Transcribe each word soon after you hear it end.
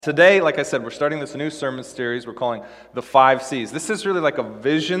Today, like I said, we're starting this new sermon series we're calling the 5 C's. This is really like a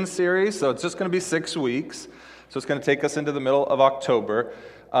vision series, so it's just going to be 6 weeks. So it's going to take us into the middle of October.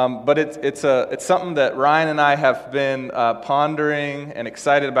 But it's something that Ryan and I have been pondering and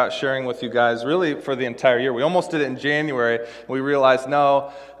excited about sharing with you guys really for the entire year. We almost did it in January. We realized,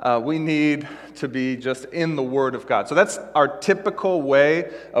 no, we need to be just in the Word of God. So that's our typical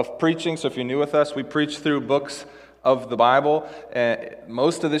way of preaching. So if you're new with us, we preach through books of the Bible.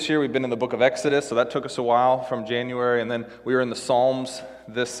 Most of this year we've been in the book of Exodus, so that took us a while from January, and then we were in the Psalms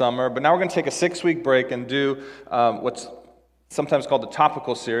this summer. But now we're going to take a 6-week break and do what's sometimes called the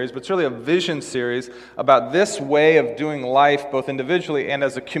topical series, but it's really a vision series about this way of doing life both individually and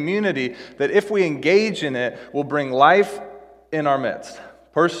as a community that if we engage in it will bring life in our midst,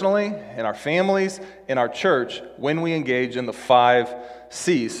 personally, in our families, in our church, when we engage in the 5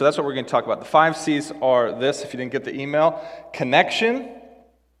 C's. So that's what we're going to talk about. The 5 C's are this, if you didn't get the email: connection,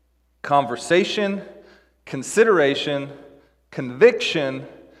 conversation, consideration, conviction,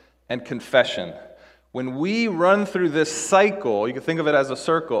 and confession. When we run through this cycle, you can think of it as a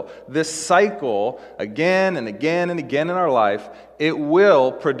circle, this cycle again and again and again in our life, it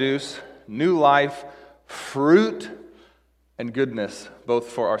will produce new life, fruit, and goodness, both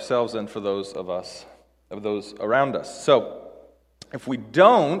for ourselves and for those of us, of those around us. So, if we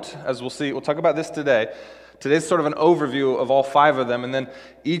don't, as we'll see, we'll talk about this today. Today's sort of an overview of all 5 of them, and then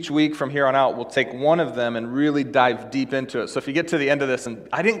each week from here on out, we'll take one of them and really dive deep into it. So if you get to the end of this and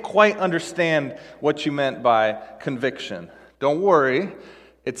I didn't quite understand what you meant by conviction, don't worry,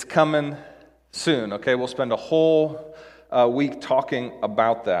 it's coming soon, okay? We'll spend a whole week talking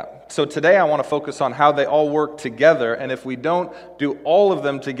about that. So today I want to focus on how they all work together, and if we don't do all of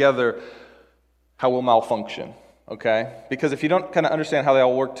them together, how we'll malfunction. Okay? Because if you don't kind of understand how they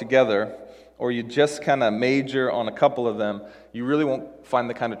all work together, or you just kind of major on a couple of them, you really won't find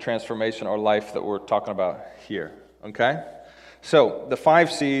the kind of transformation or life that we're talking about here. Okay? So, the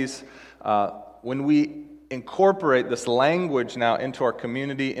 5 C's, when we incorporate this language now into our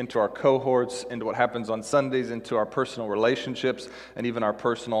community, into our cohorts, into what happens on Sundays, into our personal relationships, and even our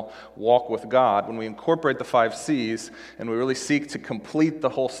personal walk with God, when we incorporate the 5 C's and we really seek to complete the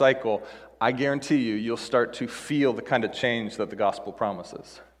whole cycle, I guarantee you'll start to feel the kind of change that the gospel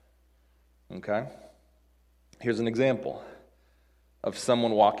promises. Okay? Here's an example of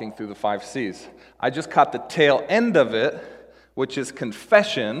someone walking through the 5 C's. I just caught the tail end of it, which is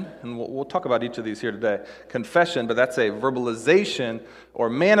confession, and we'll talk about each of these here today. Confession, but that's a verbalization or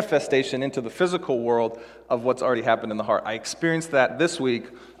manifestation into the physical world of what's already happened in the heart. I experienced that this week.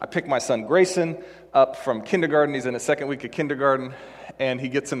 I picked my son Grayson up from kindergarten. He's in his 2nd week of kindergarten, and he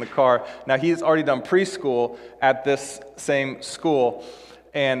gets in the car. Now, he's already done preschool at this same school,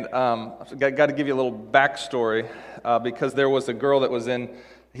 and I've got to give you a little backstory because there was a girl that was in,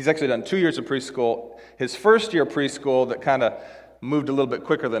 he's actually done 2 years of preschool. His first year of preschool that kind of moved a little bit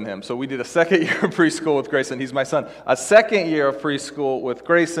quicker than him. So we did a 2nd year of preschool with Grayson. He's my son. A 2nd year of preschool with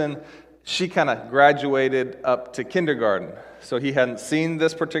Grayson. She kind of graduated up to kindergarten. So he hadn't seen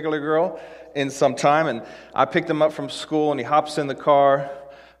this particular girl in some time, and I picked him up from school, and he hops in the car,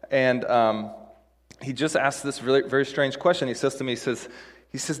 and he just asked this really very strange question. He says to me,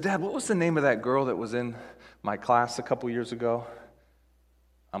 he says, "Dad, what was the name of that girl that was in my class a couple years ago?"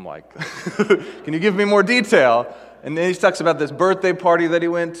 I'm like, "Can you give me more detail?" And then he talks about this birthday party that he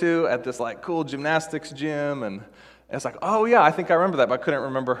went to at this like cool gymnastics gym, and it's like, "Oh yeah, I think I remember that, but I couldn't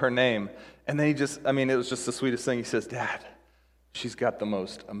remember her name." And then it was just the sweetest thing. He says, "Dad, she's got the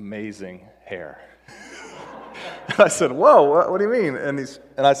most amazing hair." And I said, "Whoa, what do you mean?"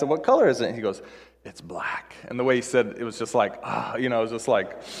 And I said, "What color is it?" And he goes, "It's black." And the way he said it was just like, it was just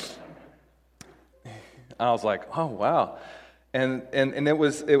like, I was like, "Oh, wow." And it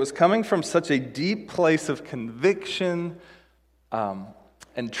was coming from such a deep place of conviction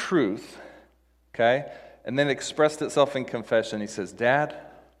and truth, okay? And then it expressed itself in confession. He says, "Dad,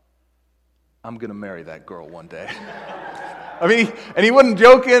 I'm going to marry that girl one day." I mean, and he wasn't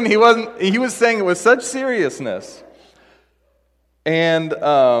joking. He was saying it with such seriousness. And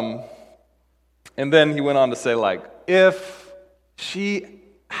then he went on to say, like, if she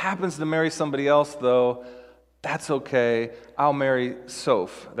happens to marry somebody else, though, that's okay. I'll marry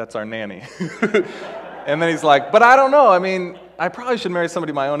Soph. That's our nanny. And then he's like, "But I don't know. I mean, I probably should marry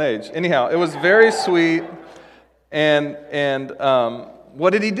somebody my own age." Anyhow, it was very sweet. And what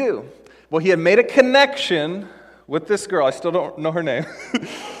did he do? Well, he had made a connection with this girl. I still don't know her name.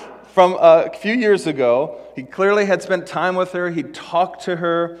 From a few years ago. He clearly had spent time with her. He'd talked to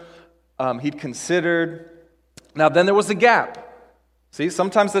her. He'd considered. Now, then there was a gap. See,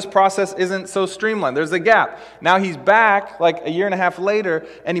 sometimes this process isn't so streamlined. There's a gap. Now he's back like a year and a half later,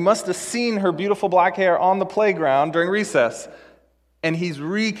 and he must have seen her beautiful black hair on the playground during recess. And he's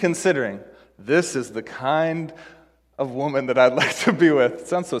reconsidering, this is the kind of woman that I'd like to be with. It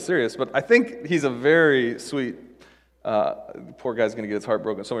sounds so serious, but I think he's a very sweet, poor guy's going to get his heart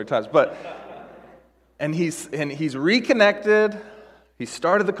broken so many times. And he's reconnected. He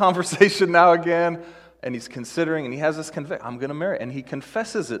started the conversation now again. And he's considering, and he has this conviction, I'm going to marry. And he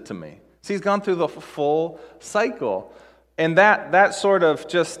confesses it to me. See, he's gone through the full cycle. And that sort of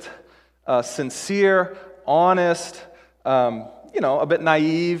just sincere, honest, a bit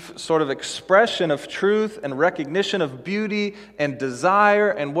naive sort of expression of truth and recognition of beauty and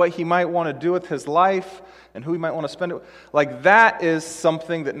desire and what he might want to do with his life and who he might want to spend it with. Like that is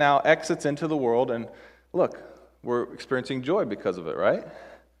something that now exits into the world. And look, we're experiencing joy because of it, right?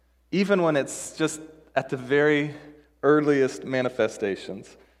 Even when it's just at the very earliest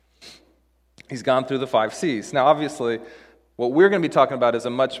manifestations. He's gone through the 5 C's. Now, obviously, what we're going to be talking about is a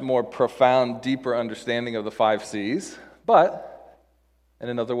much more profound, deeper understanding of the 5 C's, but in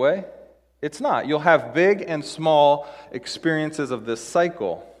another way, it's not. You'll have big and small experiences of this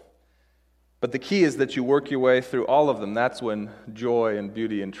cycle, but the key is that you work your way through all of them. That's when joy and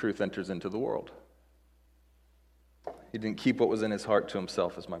beauty and truth enters into the world. He didn't keep what was in his heart to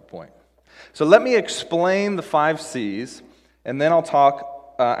himself, is my point. So let me explain the 5 C's, and then I'll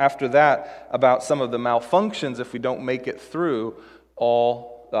talk after that about some of the malfunctions if we don't make it through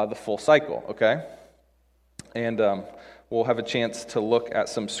all the full cycle, okay? And we'll have a chance to look at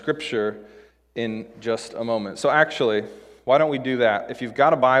some scripture in just a moment. So actually, why don't we do that? If you've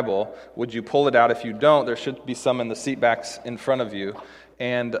got a Bible, would you pull it out? If you don't, there should be some in the seat backs in front of you.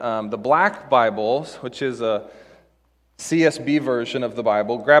 And the black Bibles, which is a CSB version of the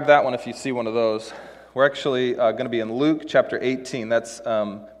Bible. Grab that one if you see one of those. We're actually going to be in Luke chapter 18. That's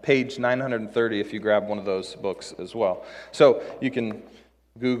page 930 if you grab one of those books as well. So you can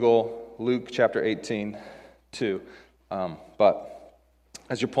Google Luke chapter 18 too. But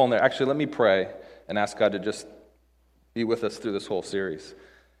as you're pulling there, actually let me pray and ask God to just be with us through this whole series.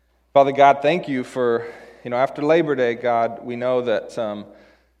 Father God, thank you for, after Labor Day, God, we know that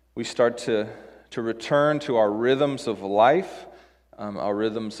we start to return to our rhythms of life, our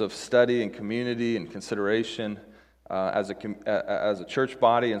rhythms of study and community and consideration as a church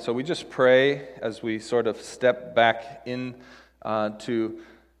body. And so we just pray as we sort of step back in to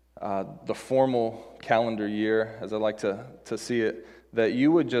the formal calendar year, as I like to see it, that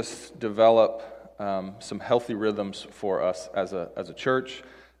you would just develop some healthy rhythms for us as a church,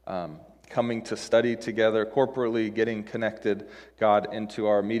 coming to study together corporately, getting connected, God, into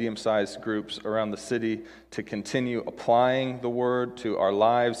our medium-sized groups around the city to continue applying the Word to our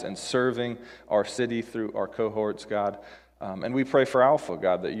lives and serving our city through our cohorts, God. And we pray for Alpha,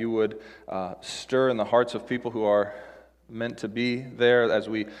 God, that you would stir in the hearts of people who are meant to be there as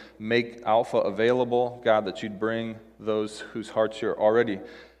we make Alpha available, God, that you'd bring those whose hearts you're already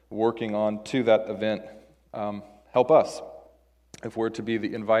working on to that event. Help us, if we're to be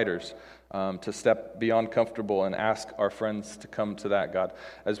the inviters, to step beyond comfortable and ask our friends to come to that, God.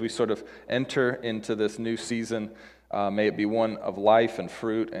 As we sort of enter into this new season, may it be one of life and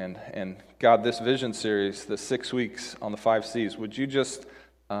fruit. And God, this vision series, the 6 weeks on the 5 C's, would you just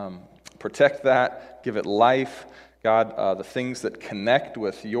protect that, give it life? God, the things that connect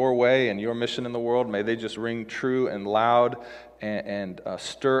with your way and your mission in the world, may they just ring true and loud and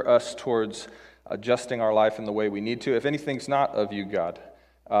stir us towards adjusting our life in the way we need to. If anything's not of you, God,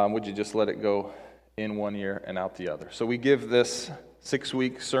 would you just let it go in one ear and out the other? So we give this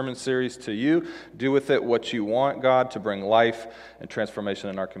 6-week sermon series to you. Do with it what you want, God, to bring life and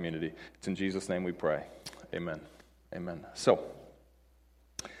transformation in our community. It's in Jesus' name we pray. Amen. Amen. So,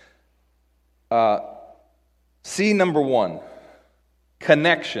 C number 1,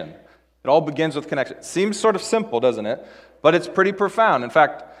 connection. It all begins with connection. It seems sort of simple, doesn't it? But it's pretty profound. In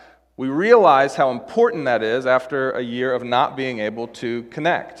fact, we realize how important that is after a year of not being able to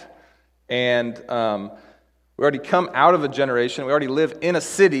connect. And we already come out of a generation, we already live in a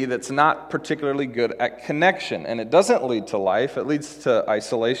city that's not particularly good at connection. And it doesn't lead to life, it leads to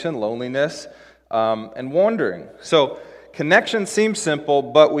isolation, loneliness, and wandering. So connection seems simple,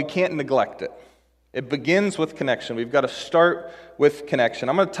 but we can't neglect it. It begins with connection. We've got to start with connection.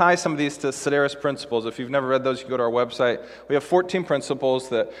 I'm going to tie some of these to Sideris principles. If you've never read those, you can go to our website. We have 14 principles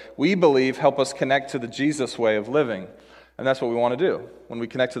that we believe help us connect to the Jesus way of living. And that's what we want to do. When we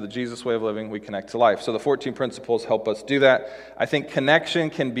connect to the Jesus way of living, we connect to life. So the 14 principles help us do that. I think connection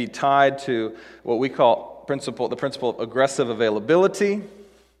can be tied to what we call the principle of aggressive availability.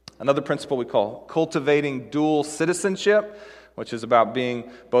 Another principle we call cultivating dual citizenship, which is about being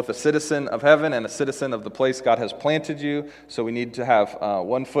both a citizen of heaven and a citizen of the place God has planted you. So we need to have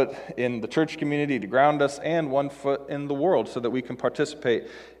 1 foot in the church community to ground us and 1 foot in the world so that we can participate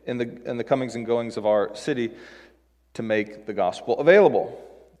in the comings and goings of our city to make the gospel available.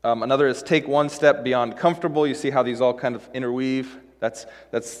 Another is take one step beyond comfortable. You see how these all kind of interweave?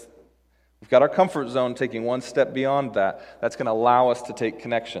 We've got our comfort zone, taking one step beyond that. That's going to allow us to take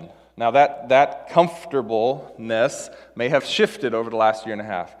connection. Now that comfortableness may have shifted over the last year and a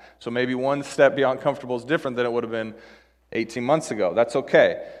half. So maybe one step beyond comfortable is different than it would have been 18 months ago. That's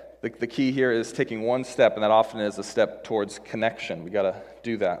okay. The key here is taking one step, and that often is a step towards connection. We got to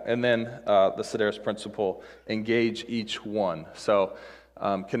do that. And then the Sideris principle, engage each one. So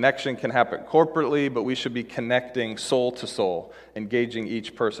connection can happen corporately, but we should be connecting soul to soul, engaging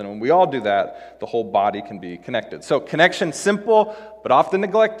each person. When we all do that, the whole body can be connected. So connection, simple, but often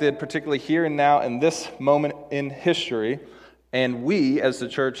neglected, particularly here and now in this moment in history. And we, as the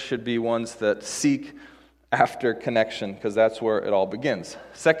church, should be ones that seek after connection, because that's where it all begins.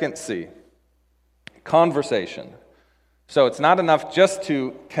 Second C, conversation. So it's not enough just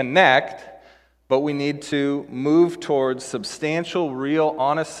to connect, but we need to move towards substantial, real,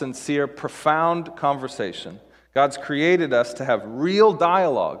 honest, sincere, profound conversation. God's created us to have real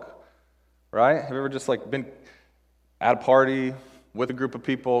dialogue, right? Have you ever just been at a party with a group of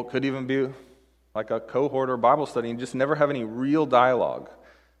people, could even be like a cohort or Bible study, and just never have any real dialogue?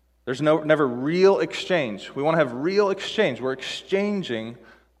 There's never real exchange. We want to have real exchange. We're exchanging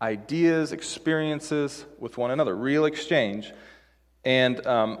ideas, experiences with one another, real exchange. And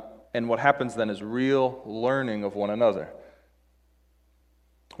what happens then is real learning of one another.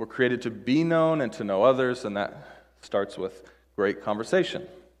 We're created to be known and to know others, and that starts with great conversation.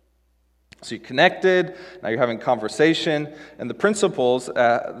 So you're connected, now you're having conversation, and the principles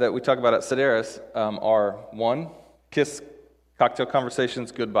that we talk about at Sideris are 1, kiss cocktail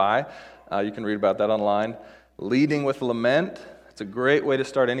conversations goodbye. You can read about that online. Leading with lament. It's a great way to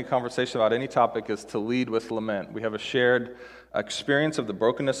start any conversation about any topic, is to lead with lament. We have a shared experience of the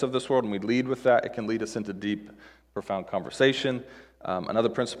brokenness of this world, and we lead with that. It can lead us into deep, profound conversation. Another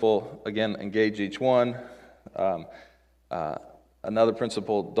principle, again, engage each one. Another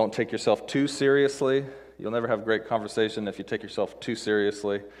principle, don't take yourself too seriously. You'll never have great conversation if you take yourself too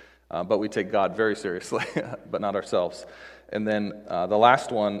seriously. But we take God very seriously, but not ourselves. And then the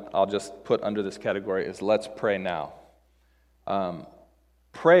last one I'll just put under this category is let's pray now.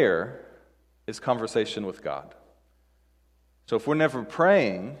 Prayer is conversation with God. So if we're never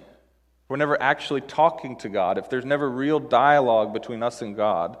praying, if we're never actually talking to God, if there's never real dialogue between us and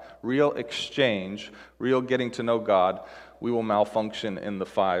God, real exchange, real getting to know God, we will malfunction in the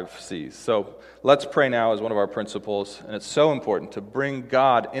 5 C's. So let's pray now is one of our principles, and it's so important to bring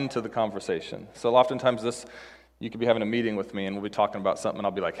God into the conversation. So oftentimes you could be having a meeting with me, and we'll be talking about something, and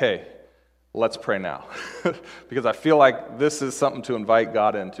I'll be like, hey, let's pray now. Because I feel like this is something to invite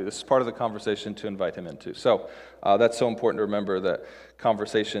God into. This is part of the conversation to invite Him into. So that's so important to remember, that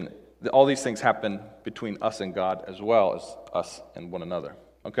conversation, all these things happen between us and God as well as us and one another.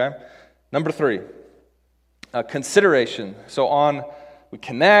 Okay? Number 3, consideration. So we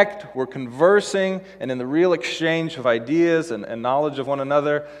connect, we're conversing, and in the real exchange of ideas and knowledge of one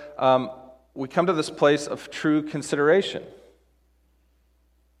another, we come to this place of true consideration.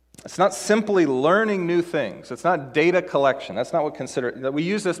 It's not simply learning new things. It's not data collection. That's not what we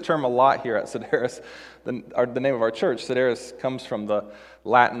use this term a lot here at Sideris. The name of our church, Sideris, comes from the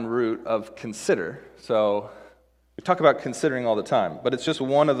Latin root of consider. So we talk about considering all the time, but it's just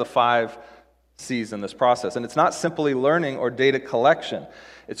one of the 5 C's in this process. And it's not simply learning or data collection.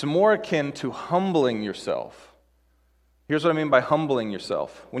 It's more akin to humbling yourself. Here's what I mean by humbling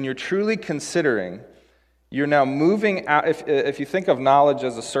yourself. When you're truly considering, you're now moving out. If you think of knowledge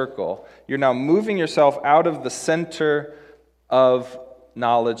as a circle, you're now moving yourself out of the center of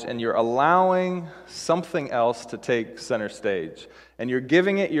knowledge, and you're allowing something else to take center stage. And you're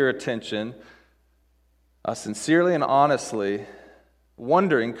giving it your attention, sincerely and honestly,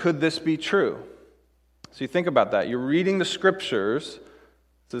 wondering, could this be true? So you think about that. You're reading the scriptures.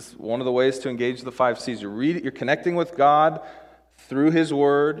 This is one of the ways to engage the 5 C's. You're connecting with God through His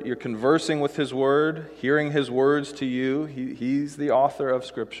Word. You're conversing with His Word, hearing His words to you. He's the author of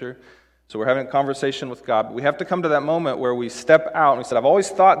Scripture. So we're having a conversation with God. But we have to come to that moment where we step out and we said, I've always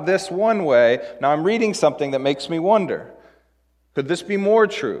thought this one way. Now I'm reading something that makes me wonder. Could this be more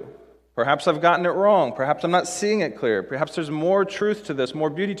true? Perhaps I've gotten it wrong. Perhaps I'm not seeing it clear. Perhaps there's more truth to this, more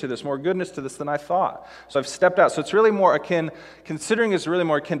beauty to this, more goodness to this than I thought. So I've stepped out. So it's really more akin, considering is really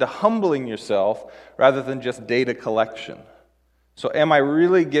more akin to humbling yourself rather than just data collection. So am I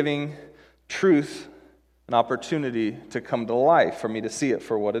really giving truth an opportunity to come to life, for me to see it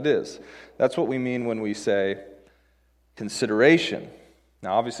for what it is. That's what we mean when we say consideration.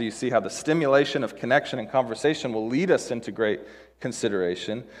 Now, obviously, you see how the stimulation of connection and conversation will lead us into great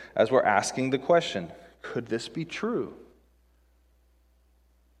consideration as we're asking the question, could this be true?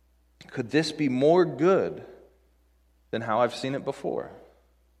 Could this be more good than how I've seen it before?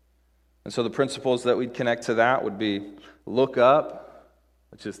 And so the principles that we'd connect to that would be look up,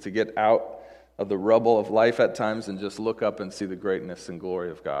 which is to get out of the rubble of life at times and just look up and see the greatness and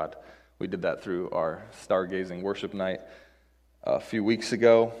glory of God. We did that through our stargazing worship night a few weeks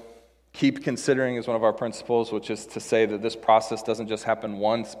ago. Keep considering is one of our principles, which is to say that this process doesn't just happen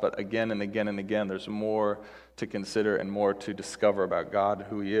once, but again and again and again. There's more to consider and more to discover about God,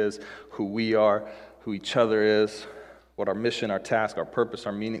 who He is, who we are, who each other is, what our mission, our task, our purpose,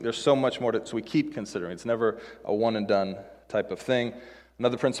 our meaning. There's so much more so we keep considering. It's never a one and done type of thing.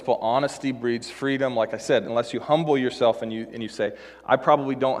 Another principle, honesty breeds freedom. Like I said, unless you humble yourself and you say, I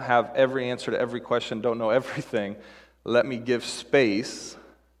probably don't have every answer to every question, don't know everything, let me give space.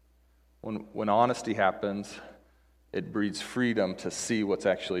 When honesty happens, it breeds freedom to see what's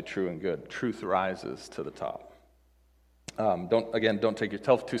actually true and good. Truth rises to the top. Don't take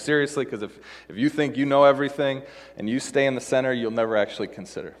yourself too seriously, because if you think you know everything and you stay in the center, you'll never actually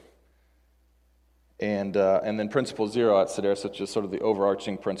consider. And then principle 0 at Sideris, which is sort of the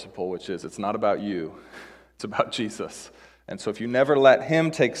overarching principle, which is it's not about you, it's about Jesus. And so if you never let Him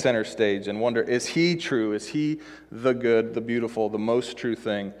take center stage and wonder, is He true? Is He the good, the beautiful, the most true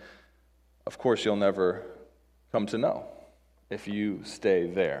thing? Of course, you'll never come to know if you stay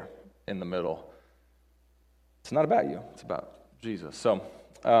there in the middle. It's not about you, it's about Jesus. So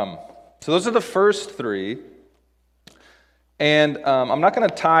those are the first three. And I'm not going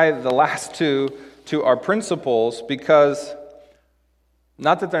to tie the last two to our principles, because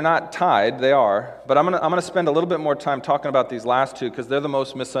not that they're not tied, they are, but I'm going to spend a little bit more time talking about these last two because they're the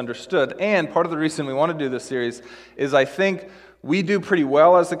most misunderstood. And part of the reason we want to do this series is I think we do pretty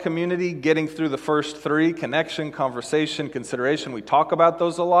well as a community getting through the first three: connection, conversation, consideration. We talk about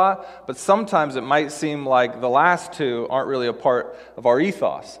those a lot, but sometimes it might seem like the last two aren't really a part of our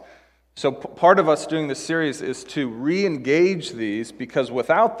ethos. So part of us doing this series is to re-engage these, because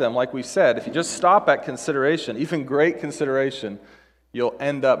without them, like we said, if you just stop at consideration, even great consideration, you'll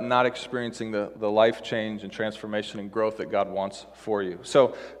end up not experiencing the life change and transformation and growth that God wants for you.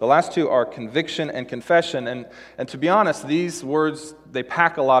 So the last two are conviction and confession. And to be honest, these words, they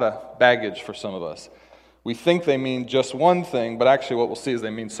pack a lot of baggage for some of us. We think they mean just one thing, but actually what we'll see is they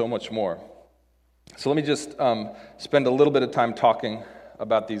mean so much more. So let me just spend a little bit of time talking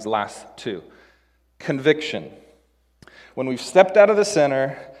about these last two. Conviction. When we've stepped out of the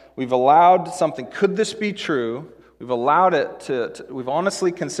center, we've allowed something, could this be true? We've allowed it we've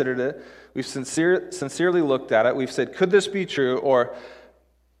honestly considered it. We've sincerely looked at it. We've said, could this be true? Or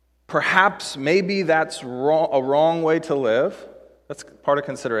perhaps, maybe that's a wrong way to live. That's part of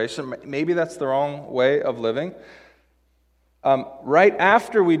consideration. Maybe that's the wrong way of living. Right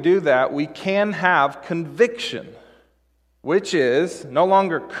after we do that, we can have conviction, which is no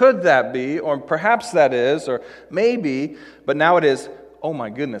longer could that be, or perhaps that is, or maybe, but now it is, oh my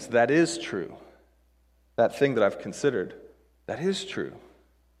goodness, that is true. That thing that I've considered, that is true.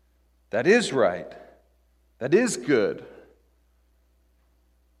 That is right. That is good.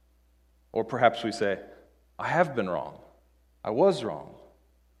 Or perhaps we say, I have been wrong. I was wrong.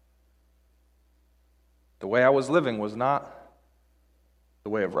 The way I was living was not the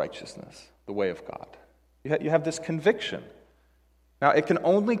way of righteousness, the way of God. You have this conviction. Now, it can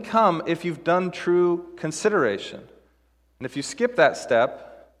only come if you've done true consideration. And if you skip that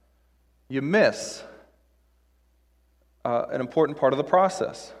step, you miss an important part of the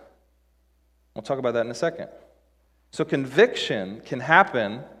process. We'll talk about that in a second. So conviction can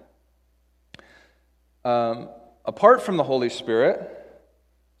happen apart from the Holy Spirit.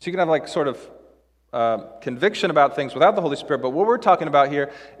 So you can have like sort of conviction about things without the Holy Spirit, but what we're talking about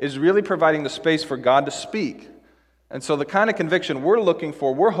here is really providing the space for God to speak. And so the kind of conviction we're looking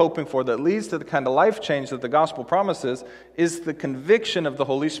for, we're hoping for, that leads to the kind of life change that the gospel promises, is the conviction of the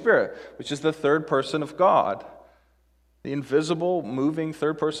Holy Spirit, which is the third person of God. The invisible, moving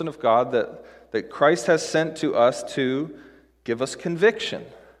third person of God that Christ has sent to us to give us conviction.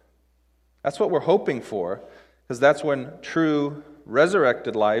 That's what we're hoping for, because that's when true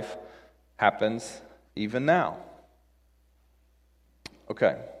resurrected life happens even now.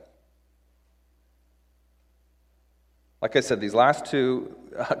 Okay. Like I said, these last two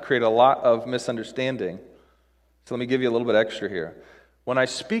create a lot of misunderstanding. So let me give you a little bit extra here. When I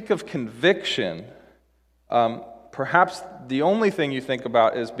speak of conviction, perhaps the only thing you think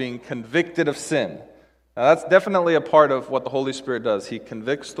about is being convicted of sin. Now, that's definitely a part of what the Holy Spirit does. He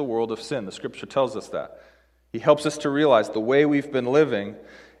convicts the world of sin. The Scripture tells us that. He helps us to realize the way we've been living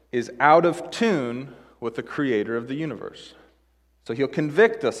is out of tune with the Creator of the universe. So He'll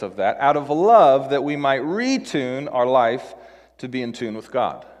convict us of that out of love that we might retune our life to be in tune with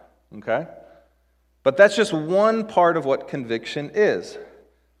God. Okay? But that's just one part of what conviction is.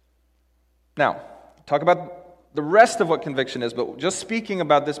 Now, talk about the rest of what conviction is, but just speaking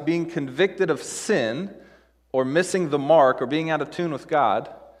about this being convicted of sin or missing the mark or being out of tune with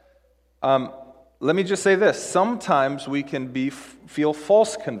God, let me just say this. Sometimes we can feel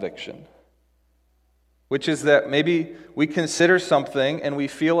false conviction, which is that maybe we consider something and we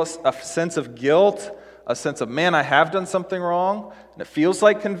feel a sense of guilt, a sense of, man, I have done something wrong, and it feels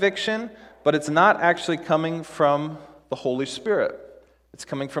like conviction, but it's not actually coming from the Holy Spirit. It's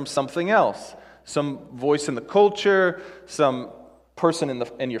coming from something else. Some voice in the culture, some person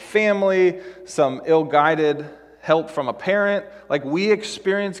in your family, some ill-guided help from a parent. Like, we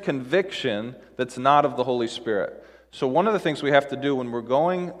experience conviction that's not of the Holy Spirit. So one of the things we have to do when we're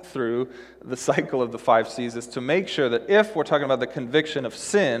going through the cycle of the 5 C's is to make sure that if we're talking about the conviction of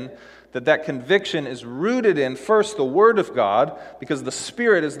sin, that conviction is rooted in, first, the Word of God, because the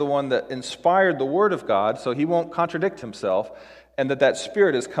Spirit is the one that inspired the Word of God, so He won't contradict Himself, and that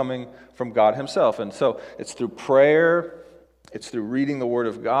Spirit is coming from God Himself. And so it's through prayer, it's through reading the Word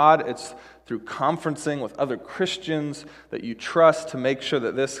of God, it's through conferencing with other Christians that you trust to make sure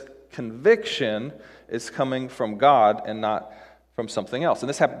that this conviction is coming from God and not from something else. And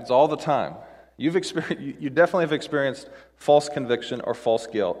this happens all the time. You definitely have experienced false conviction or false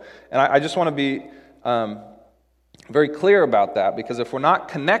guilt. And I just want to be very clear about that, because if we're not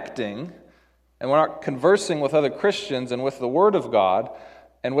connecting and we're not conversing with other Christians and with the Word of God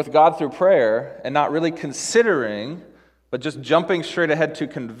and with God through prayer and not really considering, but just jumping straight ahead to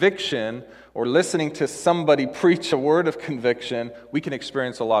conviction or listening to somebody preach a word of conviction, we can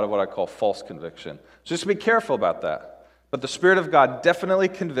experience a lot of what I call false conviction. So just be careful about that. But the Spirit of God definitely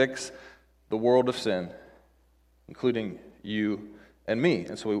convicts the world of sin, including you and me.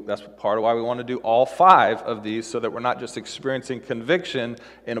 And so that's part of why we want to do all 5 of these, so that we're not just experiencing conviction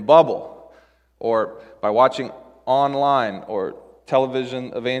in a bubble or by watching online or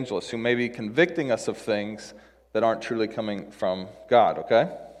television evangelists who may be convicting us of things that aren't truly coming from God, okay?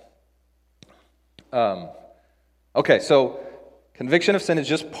 Okay, so conviction of sin is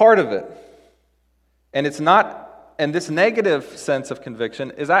just part of it. And it's not, and this negative sense of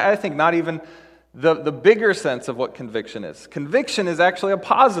conviction is, I think, not even the bigger sense of what conviction is. Conviction is actually a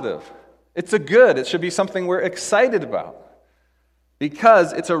positive. It's a good. It should be something we're excited about,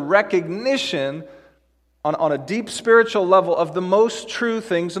 because it's a recognition on a deep spiritual level of the most true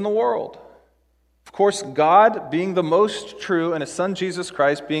things in the world. Of course, God being the most true and His Son Jesus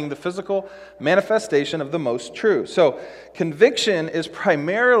Christ being the physical manifestation of the most true. So conviction is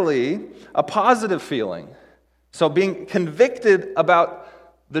primarily a positive feeling. So being convicted about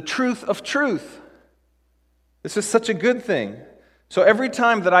the truth of truth. This is such a good thing. So every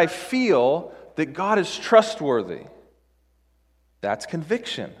time that I feel that God is trustworthy, that's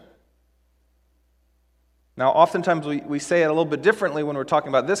conviction. Now, oftentimes we say it a little bit differently when we're talking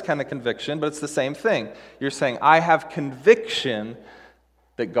about this kind of conviction, but it's the same thing. You're saying, I have conviction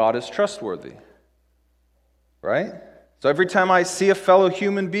that God is trustworthy. Right? So every time I see a fellow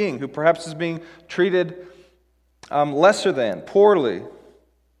human being who perhaps is being treated lesser than, poorly,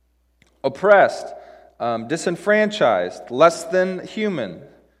 oppressed, disenfranchised, less than human,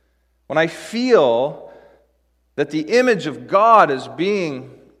 when I feel that the image of God is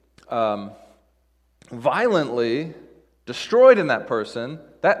being violently destroyed in that person,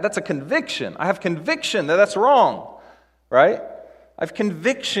 that's a conviction. I have conviction that that's wrong, right? I have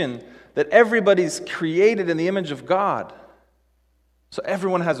conviction that everybody's created in the image of God, so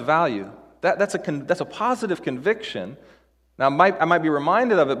everyone has value. That's a positive conviction. Now, I might be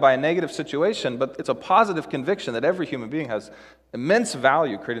reminded of it by a negative situation, but it's a positive conviction that every human being has immense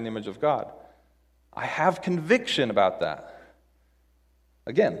value created in the image of God. I have conviction about that.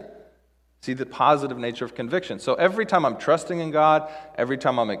 Again, see the positive nature of conviction. So every time I'm trusting in God, every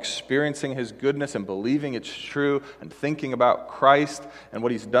time I'm experiencing His goodness and believing it's true and thinking about Christ and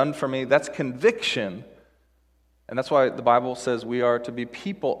what He's done for me, that's conviction. And that's why the Bible says we are to be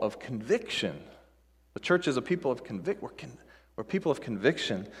people of conviction. The church is a people of conviction. We're people of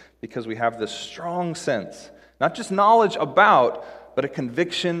conviction because we have this strong sense, not just knowledge about, but a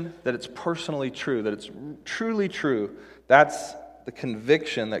conviction that it's personally true, that it's truly true. That's the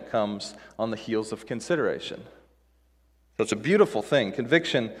conviction that comes on the heels of consideration. So it's a beautiful thing.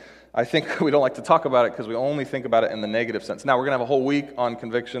 Conviction I think we don't like to talk about it because we only think about it in the negative sense. Now, we're going to have a whole week on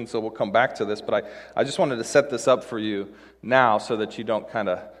conviction, so we'll come back to this, but I just wanted to set this up for you now so that you don't kind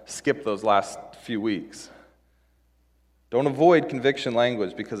of skip those last few weeks. Don't avoid conviction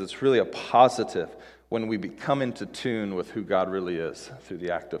language because it's really a positive when we become into tune with who God really is through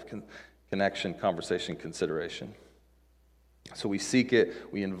the act of connection, conversation, consideration. So we seek it,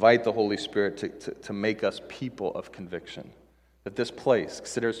 we invite the Holy Spirit to make us people of conviction. That this place,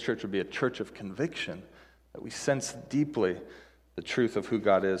 Sideris Church, would be a church of conviction, that we sense deeply the truth of who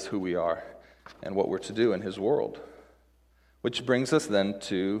God is, who we are, and what we're to do in His world. Which brings us then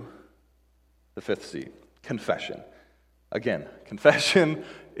to the fifth C, confession. Again, confession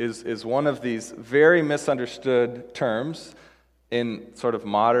is one of these very misunderstood terms in sort of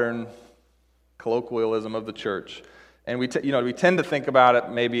modern colloquialism of the church. And we tend to think about it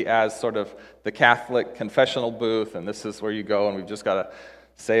maybe as sort of the Catholic confessional booth, and this is where you go, and we've just got to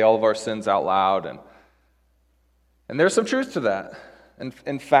say all of our sins out loud. And there's some truth to that. And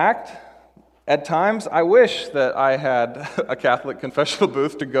in fact, at times I wish that I had a Catholic confessional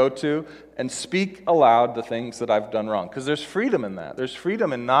booth to go to and speak aloud the things that I've done wrong. Because there's freedom in that. There's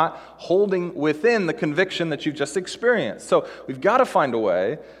freedom in not holding within the conviction that you've just experienced. So we've got to find a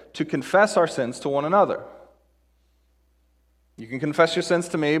way to confess our sins to one another. You can confess your sins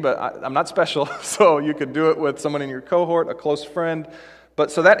to me, but I'm not special, so you could do it with someone in your cohort, a close friend.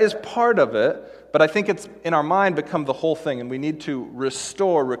 But so that is part of it, but I think it's in our mind become the whole thing, and we need to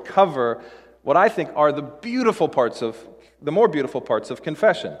recover what I think are the more beautiful parts of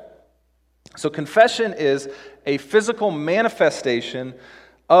confession. So confession is a physical manifestation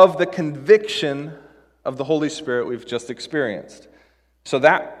of the conviction of the Holy Spirit we've just experienced. So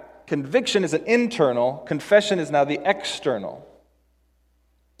that conviction is an internal, confession is now the external.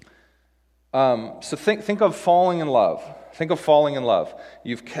 So think of falling in love. Think of falling in love.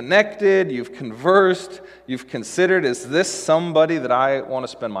 You've connected, you've conversed, you've considered, is this somebody that I want to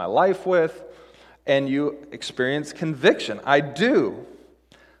spend my life with? And you experience conviction. I do.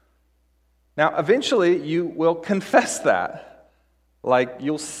 Now, eventually, you will confess that. Like,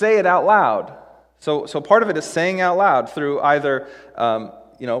 you'll say it out loud. So part of it is saying out loud through either,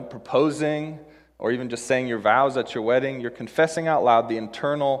 proposing, or even just saying your vows at your wedding. You're confessing out loud the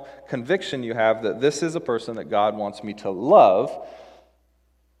internal conviction you have that this is a person that God wants me to love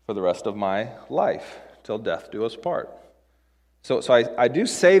for the rest of my life, till death do us part. So I do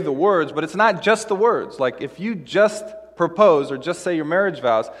say the words, but it's not just the words. Like if you just propose or just say your marriage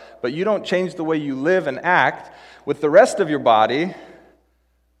vows, but you don't change the way you live and act with the rest of your body,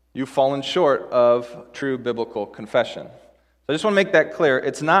 you've fallen short of true biblical confession. I just want to make that clear.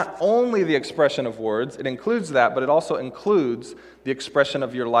 It's not only the expression of words, it includes that, but it also includes the expression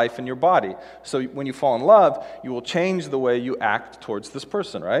of your life and your body. So when you fall in love, you will change the way you act towards this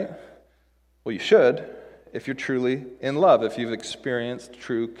person, right? Well, you should, if you're truly in love, if you've experienced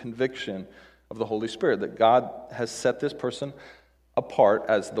true conviction of the Holy Spirit, that God has set this person apart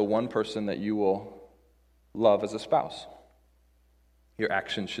as the one person that you will love as a spouse. Your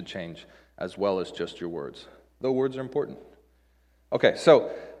actions should change as well as just your words, though words are important. Okay, so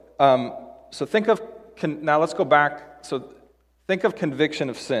think of, now let's go back. So think of conviction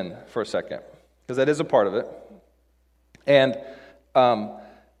of sin for a second, because that is a part of it. And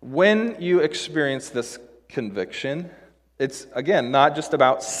when you experience this conviction, it's, again, not just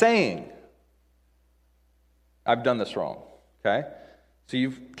about saying, I've done this wrong, okay? So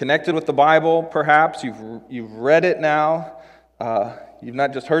you've connected with the Bible, perhaps. You've read it now. You've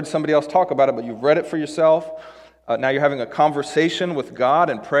not just heard somebody else talk about it, but you've read it for yourself. Now you're having a conversation with God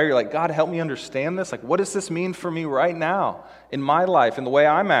and prayer. You're like, God, help me understand this. Like, what does this mean for me right now in my life, in the way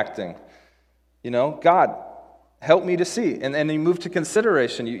I'm acting? God, help me to see. And then you move to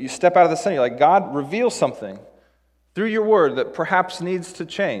consideration. You step out of the center. You're like, God, reveal something through your word that perhaps needs to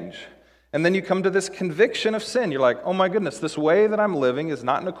change. And then you come to this conviction of sin. You're like, oh my goodness, this way that I'm living is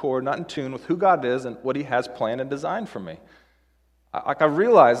not in accord, not in tune with who God is and what He has planned and designed for me. I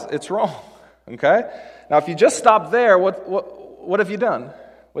realize it's wrong. Okay? Now, if you just stop there, what have you done?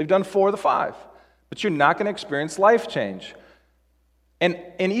 Well, you've done 4 of the 5. But you're not going to experience life change. And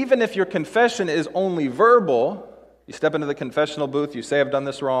even if your confession is only verbal, you step into the confessional booth, you say, I've done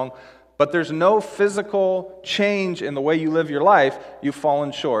this wrong, but there's no physical change in the way you live your life, you've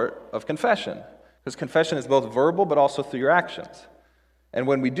fallen short of confession. Because confession is both verbal, but also through your actions. And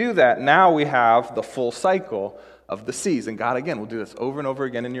when we do that, now we have the full cycle of the C's. And God, again, will do this over and over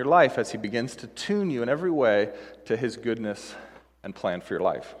again in your life as He begins to tune you in every way to His goodness and plan for your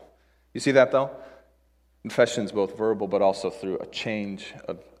life. You see that, though? Confession is both verbal, but also through a change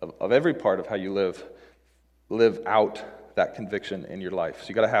of every part of how you live out that conviction in your life. So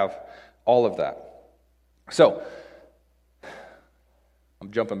you got to have all of that. So, I'm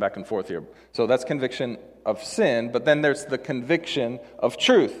jumping back and forth here. So that's conviction of sin, but then there's the conviction of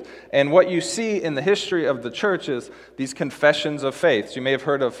truth. And what you see in the history of the church is these confessions of faith. So you may have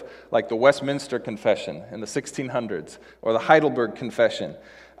heard of like the Westminster Confession in the 1600s, or the Heidelberg Confession.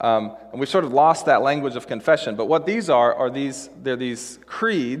 And we've sort of lost that language of confession. But what these they're these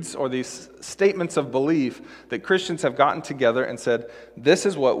creeds or these statements of belief that Christians have gotten together and said, this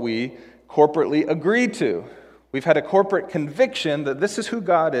is what we corporately agree to. We've had a corporate conviction that this is who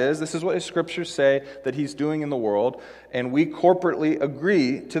God is, this is what His Scriptures say that He's doing in the world, and we corporately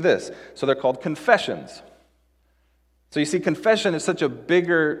agree to this. So they're called confessions. So you see, confession is such a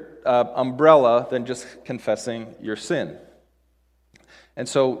bigger umbrella than just confessing your sin. And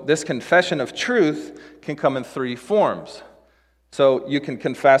so this confession of truth can come in three forms. So you can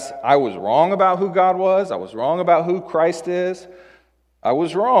confess, I was wrong about who God was, I was wrong about who Christ is, I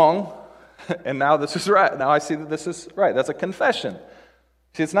was wrong, and now this is right. Now I see that this is right. That's a confession.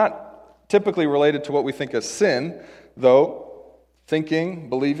 See, it's not typically related to what we think as sin, though thinking,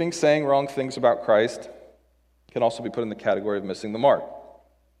 believing, saying wrong things about Christ can also be put in the category of missing the mark.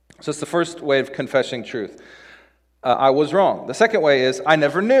 So it's the first way of confessing truth. I was wrong. The second way is, I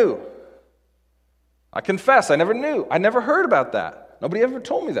never knew. I confess, I never knew. I never heard about that. Nobody ever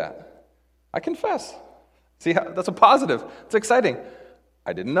told me that. I confess. See, that's a positive. It's exciting.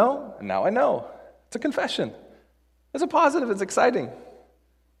 I didn't know, and now I know. It's a confession. It's a positive. It's exciting.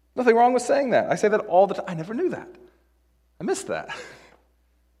 Nothing wrong with saying that. I say that all the time. I never knew that. I missed that.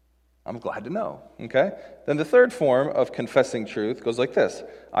 I'm glad to know. Okay? Then the third form of confessing truth goes like this.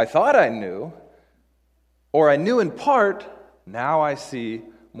 I thought I knew, or I knew in part, now I see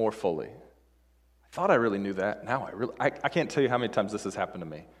more fully. I thought I really knew that. Now I can't tell you how many times this has happened to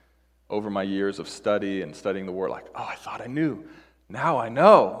me over my years of study and studying the Word. Like, oh, I thought I knew. Now I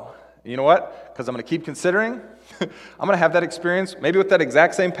know. You know what? Because I'm going to keep considering. I'm going to have that experience, maybe with that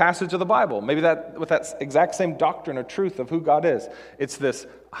exact same passage of the Bible, maybe that with that exact same doctrine or truth of who God is. It's this,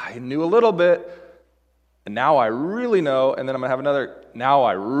 I knew a little bit, and now I really know, and then I'm going to have another, now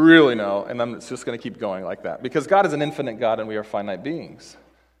I really know, and then it's just going to keep going like that. Because God is an infinite God, and we are finite beings.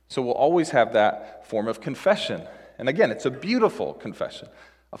 So we'll always have that form of confession. And again, it's a beautiful confession.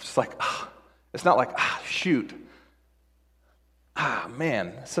 Of just like, it's not like, shoot.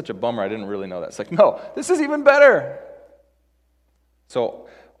 Man, such a bummer, I didn't really know that. It's like, no, this is even better. So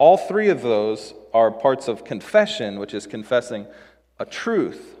all three of those are parts of confession, which is confessing a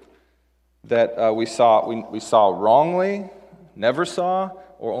truth that we saw wrongly, never saw,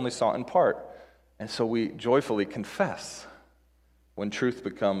 or only saw in part. And so we joyfully confess when truth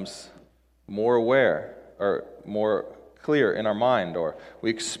becomes more aware or more clear in our mind, or we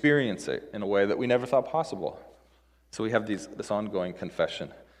experience it in a way that we never thought possible. So we have this ongoing confession.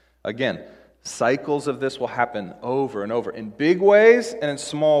 Again, cycles of this will happen over and over in big ways and in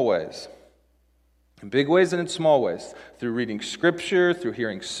small ways. In big ways and in small ways. Through reading Scripture, through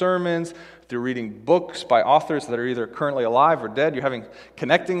hearing sermons, through reading books by authors that are either currently alive or dead. You're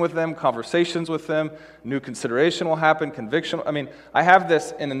connecting with them, conversations with them. New consideration will happen, conviction. I mean, I have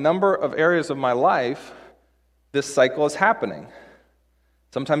this in a number of areas of my life. This cycle is happening.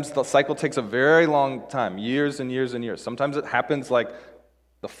 Sometimes the cycle takes a very long time, years and years and years. Sometimes it happens like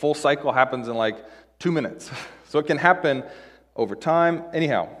the full cycle happens in like 2 minutes. So it can happen over time.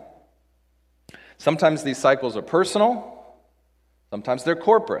 Anyhow, sometimes these cycles are personal. Sometimes they're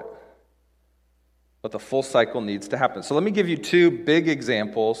corporate. But the full cycle needs to happen. So let me give you two big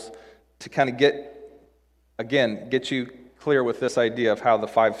examples to kind of get you clear with this idea of how the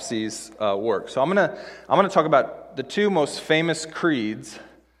 5 C's work. So I'm gonna talk about the two most famous creeds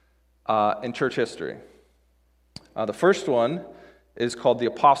in church history. The first one is called the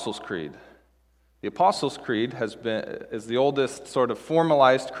Apostles' Creed. The Apostles' Creed is the oldest sort of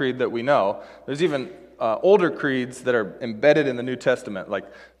formalized creed that we know. There's even older creeds that are embedded in the New Testament, like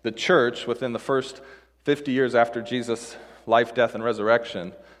the church within the first 50 years after Jesus' life, death, and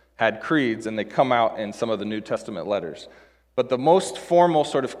resurrection had creeds, and they come out in some of the New Testament letters. But the most formal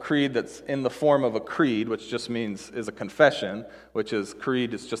sort of creed that's in the form of a creed, which just means is a confession, which is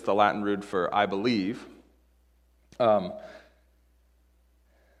creed is just the Latin root for I believe. The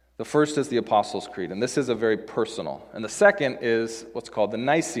first is the Apostles' Creed, and this is a very personal. And the second is what's called the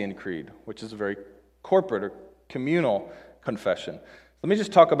Nicene Creed, which is a very corporate or communal confession. Let me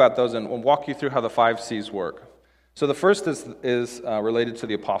just talk about those and walk you through how the 5 C's work. So the first is related to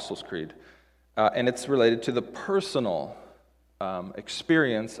the Apostles' Creed, and it's related to the personal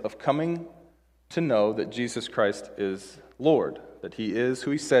experience of coming to know that Jesus Christ is Lord, that He is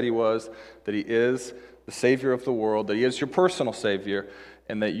who He said He was, that He is the the Savior of the world, that he is your personal Savior,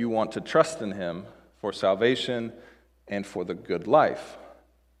 and that you want to trust in him for salvation and for the good life.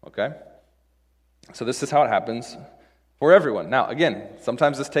 Okay? So this is how it happens for everyone. Now, again,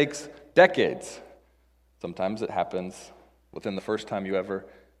 sometimes this takes decades. Sometimes it happens within the first time you ever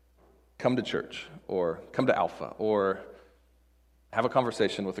come to church or come to Alpha or have a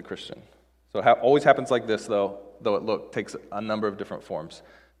conversation with a Christian. So it always happens like this, though it takes a number of different forms.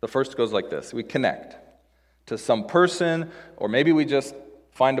 The first goes like this. We connect to some person, or maybe we just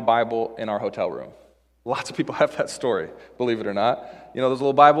find a Bible in our hotel room. Lots of people have that story, believe it or not. You know, those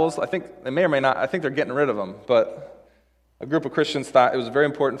little Bibles, I think they may or may not, I think they're getting rid of them, but a group of Christians thought it was very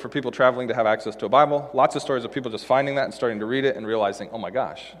important for people traveling to have access to a Bible. Lots of stories of people just finding that and starting to read it and realizing, oh my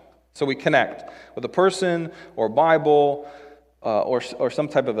gosh. So we connect with a person or Bible or some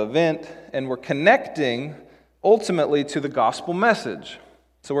type of event, and we're connecting ultimately to the gospel message.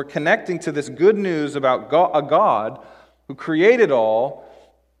 So we're connecting to this good news about a God who created all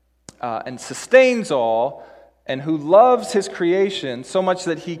and sustains all, and who loves his creation so much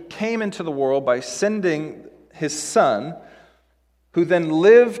that he came into the world by sending his Son, who then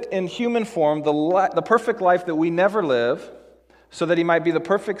lived in human form the perfect life that we never live, so that he might be the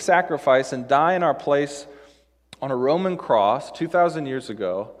perfect sacrifice and die in our place on a Roman cross 2,000 years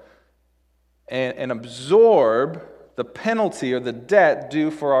ago, and absorb the penalty or the debt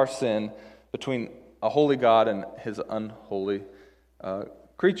due for our sin between a holy God and his unholy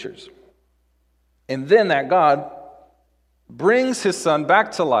creatures. And then that God brings his Son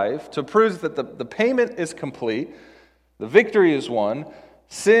back to life to prove that the payment is complete, the victory is won,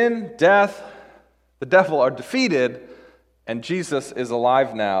 sin, death, the devil are defeated, and Jesus is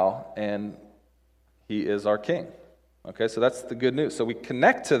alive now, and he is our King. Okay, so that's the good news. So we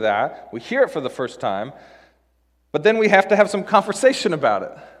connect to that, we hear it for the first time, but then we have to have some conversation about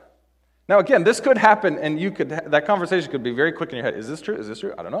it. Now again, this could happen, and that conversation could be very quick in your head. Is this true? Is this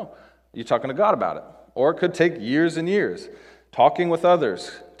true? I don't know. You're talking to God about it. Or it could take years and years. Talking with others.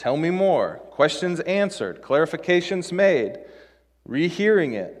 Tell me more. Questions answered. Clarifications made.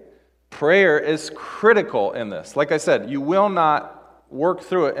 Rehearing it. Prayer is critical in this. Like I said, you will not work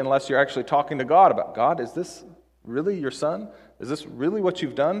through it unless you're actually talking to God about, God, is this really your Son? Is this really what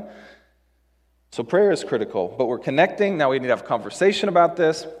you've done? So prayer is critical. But we're connecting. Now we need to have a conversation about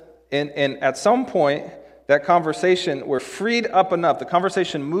this. And at some point, that conversation, we're freed up enough. The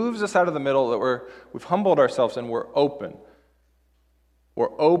conversation moves us out of the middle that we've humbled ourselves and we're open.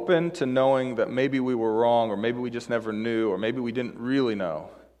 We're open to knowing that maybe we were wrong, or maybe we just never knew, or maybe we didn't really know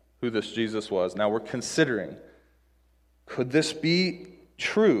who this Jesus was. Now we're considering, could this be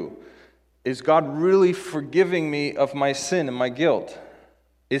true? Is God really forgiving me of my sin and my guilt?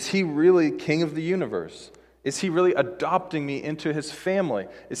 Is he really King of the universe? Is he really adopting me into his family?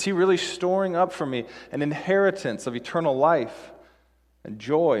 Is he really storing up for me an inheritance of eternal life and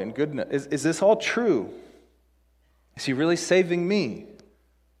joy and goodness? Is this all true? Is he really saving me,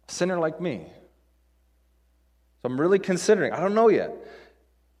 a sinner like me? So I'm really considering. I don't know yet.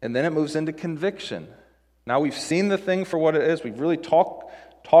 And then it moves into conviction. Now we've seen the thing for what it is. We've really talked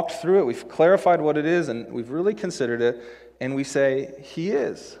through it. We've clarified what it is, and we've really considered it. And we say, he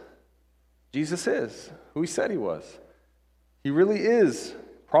is. Jesus is who he said he was. He really is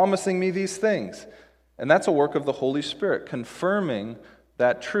promising me these things. And that's a work of the Holy Spirit, confirming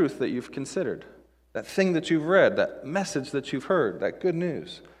that truth that you've considered, that thing that you've read, that message that you've heard, that good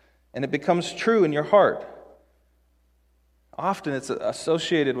news. And it becomes true in your heart. Often it's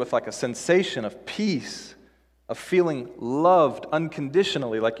associated with like a sensation of peace, of feeling loved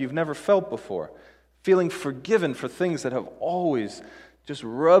unconditionally like you've never felt before, feeling forgiven for things that have always just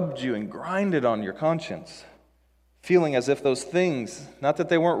rubbed you and grinded on your conscience, feeling as if those things, not that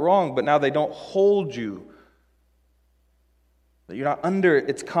they weren't wrong, but now they don't hold you, that you're not under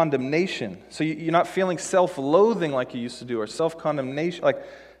its condemnation. So you're not feeling self-loathing like you used to do, or self-condemnation, like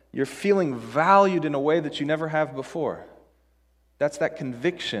you're feeling valued in a way that you never have before. That's that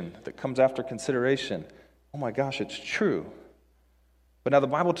conviction that comes after consideration. Oh my gosh, it's true. But now the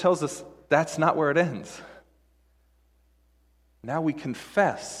Bible tells us that's not where it ends. Now we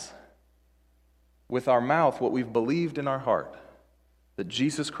confess with our mouth what we've believed in our heart, that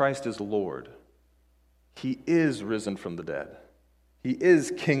Jesus Christ is Lord. He is risen from the dead. He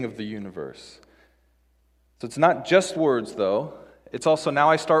is King of the universe. So it's not just words, though. It's also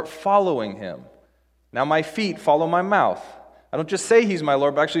now I start following him. Now my feet follow my mouth. I don't just say he's my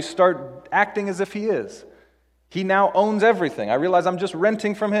Lord, but actually start acting as if he is. He now owns everything. I realize I'm just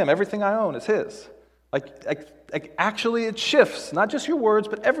renting from him. Everything I own is his. Like actually it shifts. Not just your words,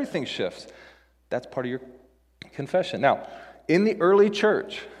 but everything shifts. That's part of your confession. Now, in the early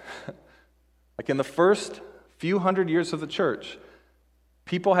church, Like in the first few hundred years of the church,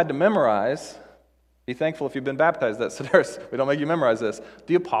 people had to memorize, be thankful if you've been baptized at Sideris, we don't make you memorize this,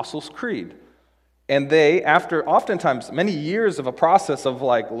 the Apostles' Creed. And they, after oftentimes many years of a process of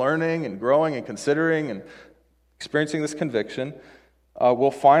like learning and growing and considering and experiencing this conviction, will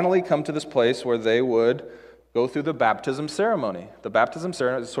finally come to this place where they would go through the baptism ceremony. The baptism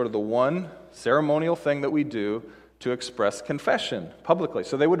ceremony is sort of the one ceremonial thing that we do to express confession publicly.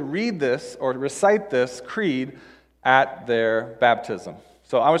 So they would read this or recite this creed at their baptism.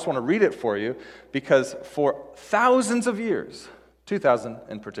 So I just want to read it for you because for thousands of years, 2,000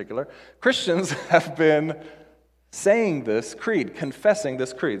 in particular, Christians have been saying this creed, confessing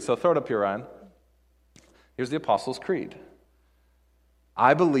this creed. So throw it up here, Ryan. Here's the Apostles' Creed.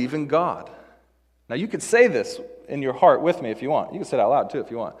 I believe in God. Now you could say this in your heart with me if you want. You can say it out loud too if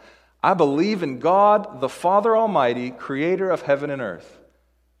you want. I believe in God, the Father Almighty, creator of heaven and earth,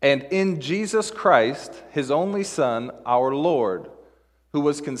 and in Jesus Christ, his only Son, our Lord, who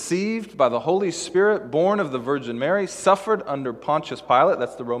was conceived by the Holy Spirit, born of the Virgin Mary, suffered under Pontius Pilate,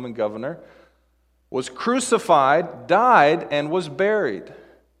 that's the Roman governor, was crucified, died, and was buried.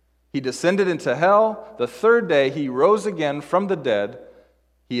 He descended into hell. The third day he rose again from the dead.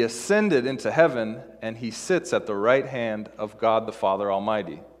 He ascended into heaven, and he sits at the right hand of God the Father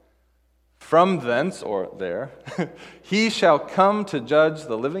Almighty. From thence, or there, he shall come to judge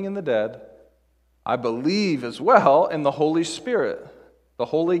the living and the dead. I believe as well in the Holy Spirit, the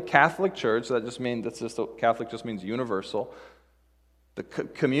Holy Catholic Church. Catholic just means universal. The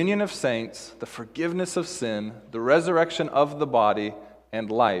communion of saints, the forgiveness of sin, the resurrection of the body, and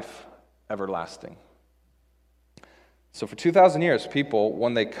life everlasting. So for 2,000 years, people,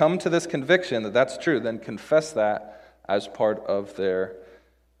 when they come to this conviction that that's true, then confess that as part of their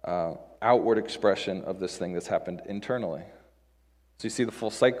outward expression of this thing that's happened internally. So you see the full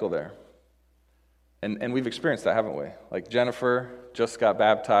cycle there. And we've experienced that, haven't we? Like Jennifer just got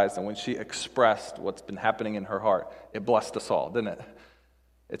baptized, and when she expressed what's been happening in her heart, it blessed us all, didn't it?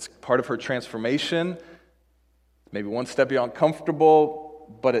 It's part of her transformation. Maybe one step beyond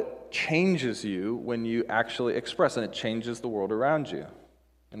comfortable, but it changes you when you actually express, and it changes the world around you.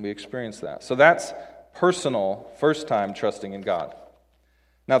 And we experience that. So that's personal, first time trusting in God.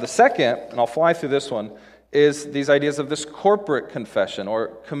 Now the second, and I'll fly through this one, is these ideas of this corporate confession or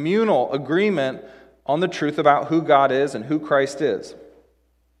communal agreement on the truth about who God is and who Christ is.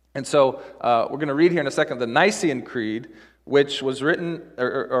 And so we're going to read here in a second the Nicene Creed, which was written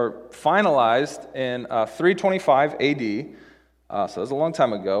or finalized in 325 AD. So that was a long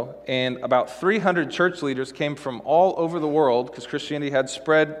time ago. And about 300 church leaders came from all over the world because Christianity had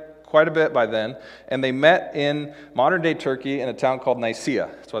spread quite a bit by then. And they met in modern-day Turkey in a town called Nicaea.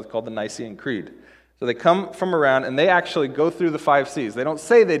 That's why it's called the Nicene Creed. So they come from around, and they actually go through the 5 C's. They don't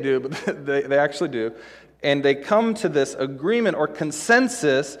say they do, but they actually do. And they come to this agreement or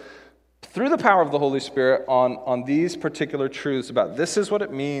consensus through the power of the Holy Spirit on these particular truths about this is what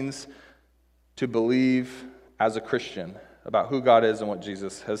it means to believe as a Christian, about who God is and what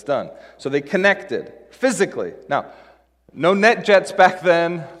Jesus has done. So they connected physically. Now, no net jets back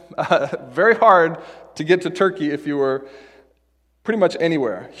then. Very hard to get to Turkey if you were pretty much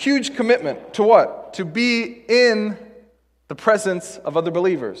anywhere. Huge commitment to what? To be in the presence of other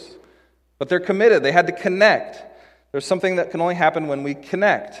believers. But they're committed. They had to connect. There's something that can only happen when we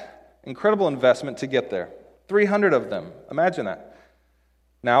connect. Incredible investment to get there. 300 of them. Imagine that.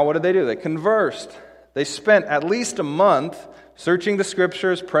 Now, what did they do? They conversed. They spent at least a month searching the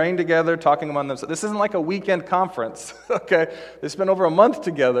scriptures, praying together, talking among themselves. This isn't like a weekend conference, okay? They spent over a month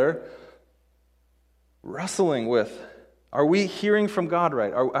together wrestling with, are we hearing from God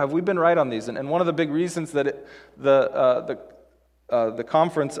right? Have we been right on these? And one of the big reasons that the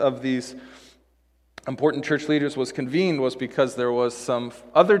conference of these important church leaders was convened was because there was some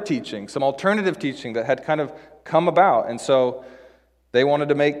other teaching, some alternative teaching that had kind of come about. And so they wanted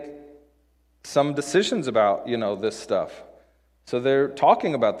to make some decisions about, this stuff. So they're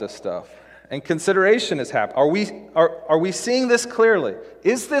talking about this stuff. And consideration is happening. Are we seeing this clearly?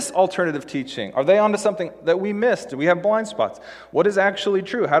 Is this alternative teaching? Are they onto something that we missed? Do we have blind spots? What is actually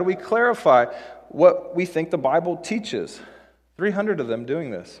true? How do we clarify what we think the Bible teaches? 300 of them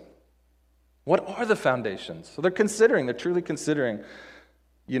doing this. What are the foundations? So they're truly considering,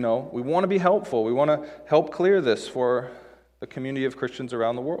 we want to be helpful. We want to help clear this for the community of Christians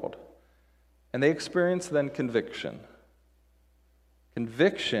around the world. And they experience then conviction.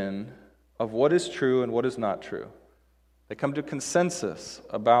 Conviction of what is true and what is not true. They come to consensus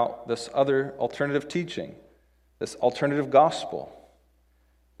about this other alternative teaching, this alternative gospel,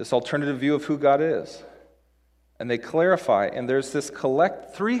 this alternative view of who God is. And they clarify, and there's this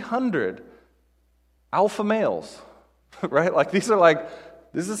 300 alpha males, right? Like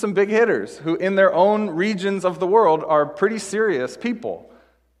this is some big hitters who in their own regions of the world are pretty serious people.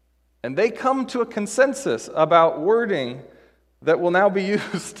 And they come to a consensus about wording that will now be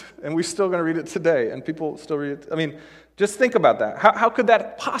used, and we're still going to read it today, and people still read it. I mean, just think about that. How could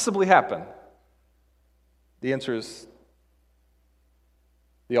that possibly happen? The answer is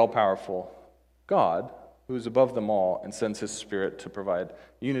the all-powerful God, who is above them all and sends his Spirit to provide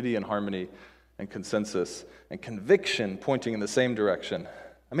unity and harmony and consensus and conviction pointing in the same direction.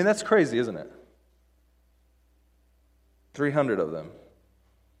 I mean, that's crazy, isn't it? 300 of them.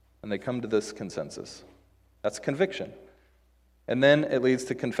 And they come to this consensus. That's conviction. And then it leads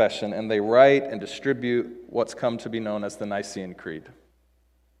to confession, and they write and distribute what's come to be known as the Nicene Creed.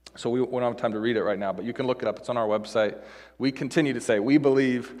 So we don't have time to read it right now, but you can look it up. It's on our website. We continue to say, we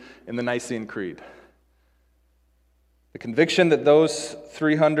believe in the Nicene Creed. The conviction that those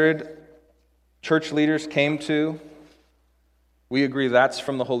 300 church leaders came to, we agree that's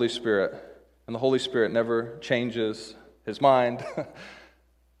from the Holy Spirit. And the Holy Spirit never changes his mind.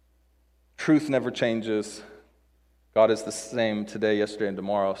 Truth never changes. God is the same today, yesterday, and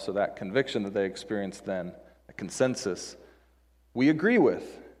tomorrow. So that conviction that they experienced then, a consensus, we agree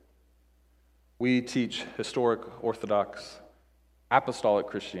with. We teach historic, Orthodox, apostolic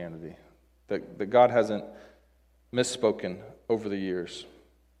Christianity, that God hasn't misspoken over the years.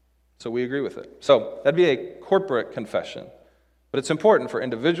 So we agree with it. So that'd be a corporate confession. But it's important for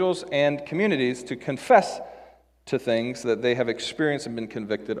individuals and communities to confess to things that they have experienced and been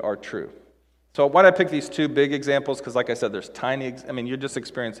convicted are true. So why did I pick these two big examples? Because like I said, there's you just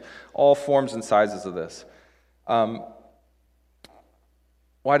experience all forms and sizes of this. Why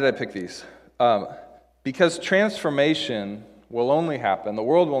did I pick these? Because transformation will only happen, the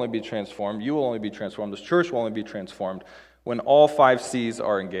world will only be transformed, you will only be transformed, this church will only be transformed when all 5 C's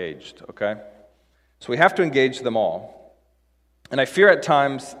are engaged, okay? So we have to engage them all. And I fear at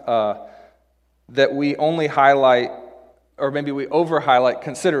times that we only highlight, or maybe we over-highlight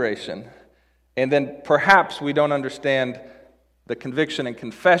consideration, and then perhaps we don't understand the conviction and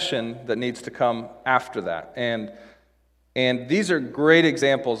confession that needs to come after that. And these are great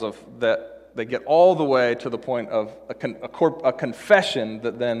examples of that. They get all the way to the point of a confession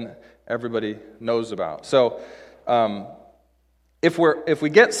that then everybody knows about. So if we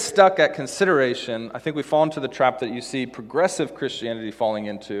get stuck at consideration, I think we fall into the trap that you see progressive Christianity falling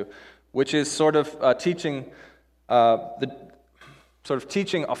into, which is sort of teaching a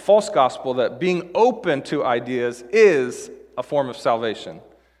false gospel that being open to ideas is a form of salvation.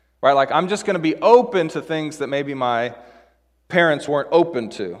 Right? Like, I'm just going to be open to things that maybe my parents weren't open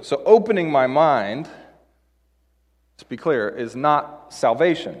to. So opening my mind, to be clear, is not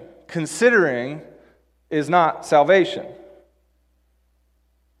salvation. Considering is not salvation.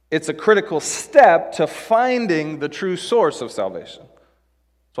 It's a critical step to finding the true source of salvation.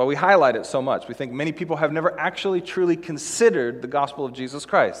 That's why we highlight it so much. We think many people have never actually truly considered the gospel of Jesus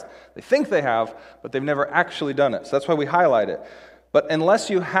Christ. They think they have, but they've never actually done it. So that's why we highlight it. But unless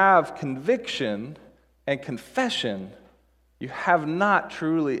you have conviction and confession, you have not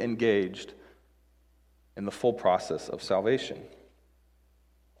truly engaged in the full process of salvation.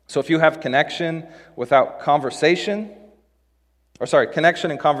 So if you have connection and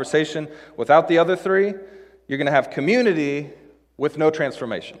conversation without the other 3, you're going to have community with no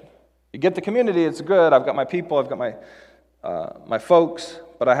transformation. You get the community, it's good. I've got my people, I've got my folks,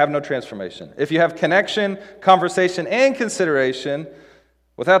 but I have no transformation. If you have connection, conversation, and consideration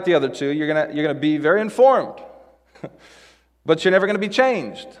without the other 2, you're gonna be very informed, but you're never going to be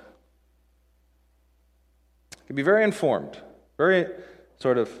changed. You can be very informed, very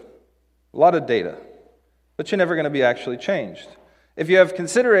sort of a lot of data, but you're never going to be actually changed. If you have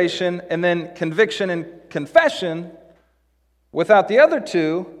consideration and then conviction and confession without the other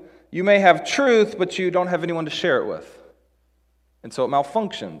 2, you may have truth, but you don't have anyone to share it with. And so it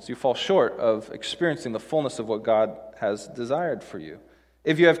malfunctions. You fall short of experiencing the fullness of what God has desired for you.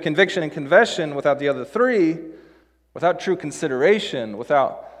 If you have conviction and confession without the other 3, without true consideration,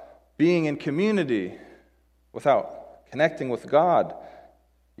 without being in community, without connecting with God,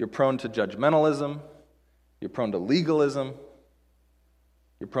 you're prone to judgmentalism, you're prone to legalism,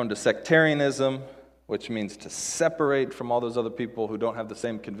 you're prone to sectarianism, which means to separate from all those other people who don't have the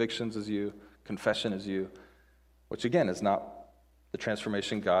same convictions as you, confession as you, which again is not the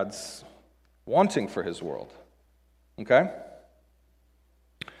transformation God's wanting for his world. Okay?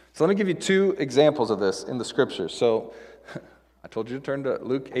 So let me give you 2 examples of this in the scriptures. So I told you to turn to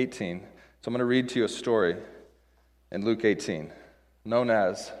Luke 18. So I'm going to read to you a story in Luke 18, known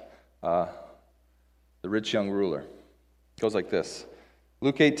as the rich young ruler. It goes like this.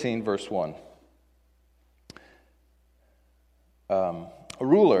 Luke 18, verse 1. a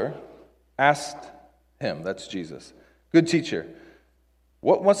ruler asked him, that's Jesus, "Good teacher,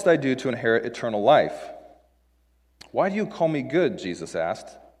 what must I do to inherit eternal life?" "Why do you call me good?" Jesus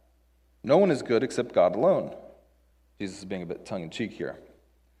asked. "No one is good except God alone." Jesus is being a bit tongue-in-cheek here.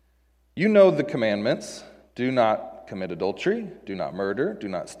 "You know the commandments. Do not commit adultery, do not murder, do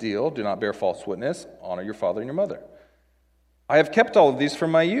not steal, do not bear false witness, honor your father and your mother." "I have kept all of these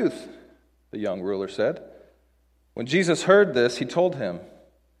from my youth," the young ruler said. When Jesus heard this, he told him,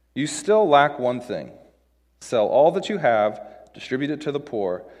 "You still lack one thing. Sell all that you have, distribute it to the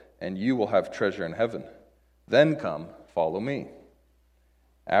poor, and you will have treasure in heaven. Then come, follow me."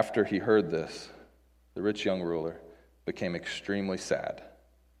 After he heard this, the rich young ruler became extremely sad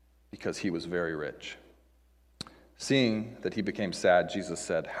because he was very rich. Seeing that he became sad, Jesus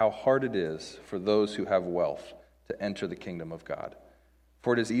said, "How hard it is for those who have wealth to enter the kingdom of God.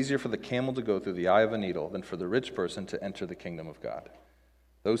 For it is easier for the camel to go through the eye of a needle than for the rich person to enter the kingdom of God."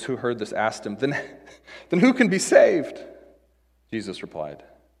 Those who heard this asked him, Then who can be saved?" Jesus replied,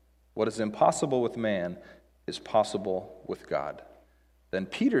 "What is impossible with man is possible with God." Then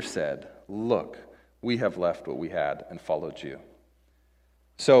Peter said, "Look, we have left what we had and followed you."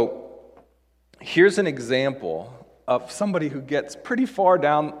 So here's an example of somebody who gets pretty far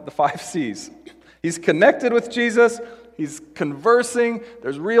down the 5 C's. He's connected with Jesus. He's conversing.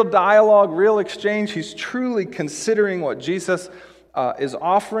 There's real dialogue, real exchange. He's truly considering what Jesus is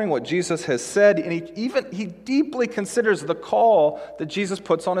offering, what Jesus has said, and he deeply considers the call that Jesus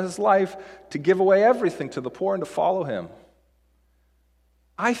puts on his life to give away everything to the poor and to follow him.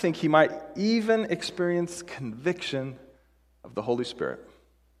 I think he might even experience conviction of the Holy Spirit.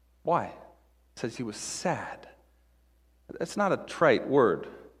 Why? It says he was sad. That's not a trite word.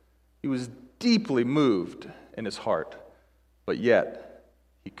 He was deeply moved in his heart, but yet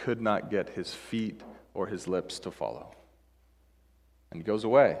he could not get his feet or his lips to follow. And he goes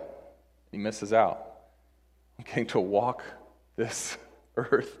away. He misses out on getting to walk this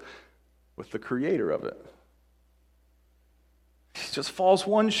earth with the creator of it. He just falls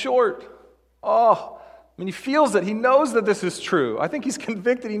one short. He feels it. He knows that this is true. I think he's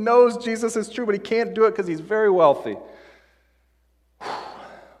convicted. He knows Jesus is true, but he can't do it because he's very wealthy.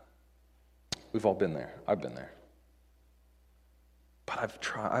 We've all been there. I've been there. But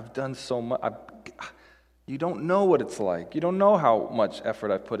I've done so much. You don't know what it's like. You don't know how much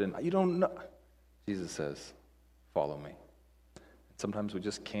effort I've put in. You don't know. Jesus says, "Follow me." Sometimes we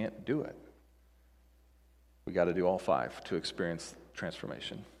just can't do it. We got to do all 5 to experience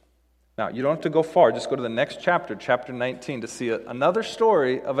transformation. Now, you don't have to go far. Just go to the next chapter, chapter 19, to see another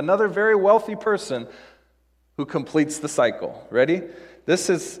story of another very wealthy person who completes the cycle. Ready? This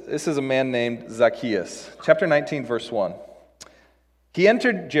is a man named Zacchaeus. Chapter 19, verse 1. He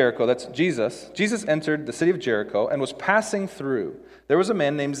entered Jericho, that's Jesus. Jesus entered the city of Jericho and was passing through. There was a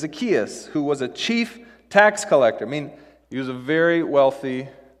man named Zacchaeus who was a chief tax collector. He was a very wealthy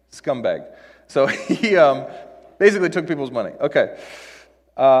scumbag. So he basically took people's money. Okay.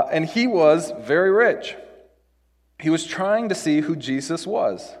 And he was very rich. He was trying to see who Jesus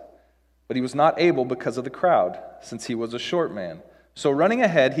was, but he was not able because of the crowd, since he was a short man. So running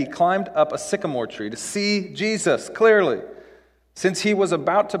ahead, he climbed up a sycamore tree to see Jesus clearly, since he was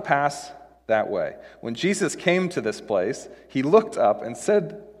about to pass that way. When Jesus came to this place, he looked up and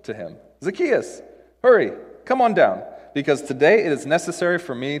said to him, "Zacchaeus, hurry, come on down, because today it is necessary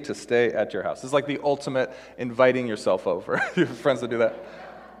for me to stay at your house." This is like the ultimate inviting yourself over. You have friends that do that.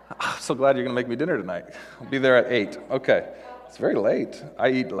 "I'm so glad you're going to make me dinner tonight. I'll be there at 8. Okay. It's very late. I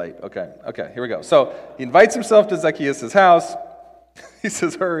eat late. Okay, here we go. So he invites himself to Zacchaeus' house. He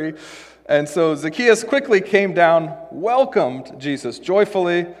says, "Hurry." And so Zacchaeus quickly came down, welcomed Jesus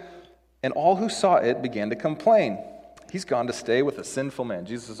joyfully, and all who saw it began to complain. He's gone to stay with a sinful man.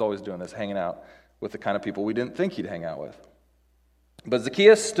 Jesus is always doing this, hanging out with the kind of people we didn't think he'd hang out with. But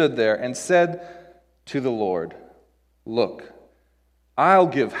Zacchaeus stood there and said to the Lord, "Look, I'll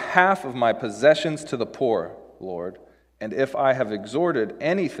give half of my possessions to the poor, Lord, and if I have extorted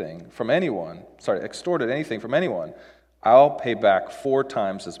anything from anyone, I'll pay back 4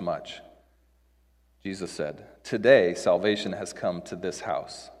 times as much." Jesus said, "Today salvation has come to this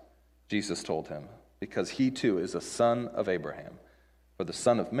house," Jesus told him, "because he too is a son of Abraham. For the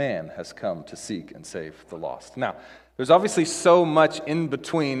Son of Man has come to seek and save the lost." Now, there's obviously so much in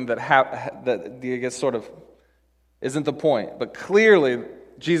between that I guess sort of isn't the point. But clearly,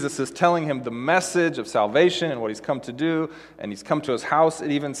 Jesus is telling him the message of salvation and what he's come to do, and he's come to his house.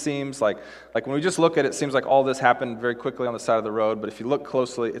 It even seems like when we just look at it, it seems like all this happened very quickly on the side of the road, but if you look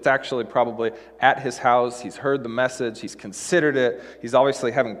closely, it's actually probably at his house. He's heard the message, he's considered it, he's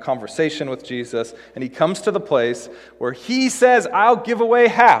obviously having a conversation with Jesus, and he comes to the place where he says, I'll give away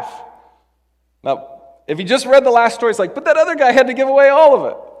half. Now, if you just read the last story, it's like, but that other guy had to give away all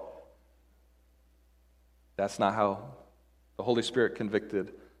of it. That's not how the Holy Spirit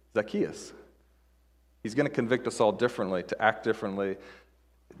convicted Zacchaeus. He's going to convict us all differently, to act differently.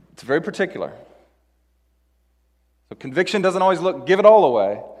 It's very particular. So conviction doesn't always look, give it all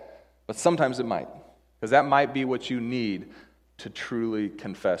away, but sometimes it might. Because that might be what you need to truly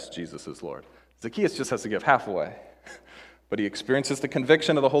confess Jesus as Lord. Zacchaeus just has to give half away. But he experiences the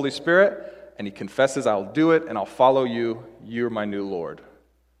conviction of the Holy Spirit, and he confesses, I'll do it, and I'll follow you. You're my new Lord.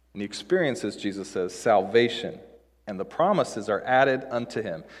 And he experiences, Jesus says, salvation, and the promises are added unto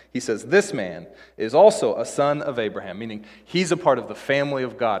him. He says, this man is also a son of Abraham, meaning he's a part of the family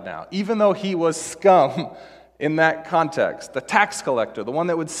of God now. Even though he was scum in that context, the tax collector, the one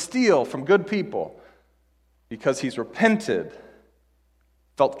that would steal from good people, because he's repented,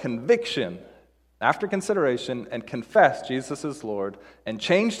 felt conviction after consideration, and confessed Jesus as Lord, and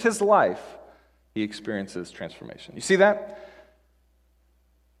changed his life, he experiences transformation. You see that?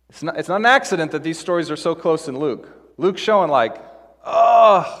 It's not an accident that these stories are so close in Luke. Luke's showing you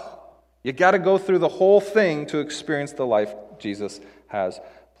got to go through the whole thing to experience the life Jesus has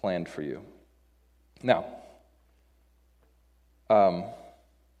planned for you. Now, I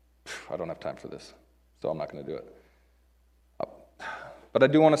don't have time for this, so I'm not going to do it. But I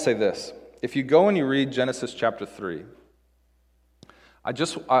do want to say this. If you go and you read Genesis chapter 3,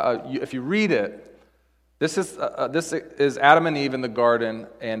 if you read it, this is Adam and Eve in the garden,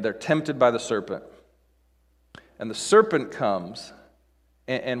 and they're tempted by the serpent. And the serpent comes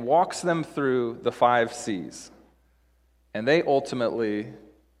and walks them through the 5 C's. And they're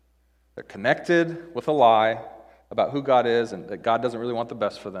connected with a lie about who God is and that God doesn't really want the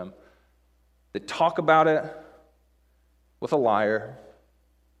best for them. They talk about it with a liar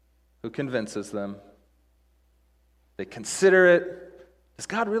who convinces them. They consider it. Does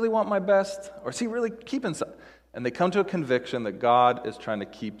God really want my best? Or is he really keeping something? And they come to a conviction that God is trying to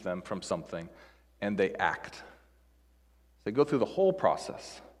keep them from something, and they act. They go through the whole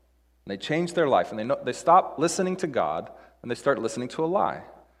process, and they change their life, and they stop listening to God, and they start listening to a lie. And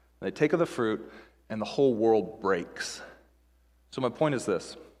they take of the fruit, and the whole world breaks. So my point is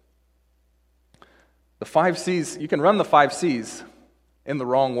this. The 5 C's, you can run the 5 C's in the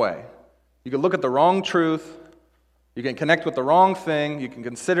wrong way. You can look at the wrong truth, you can connect with the wrong thing, you can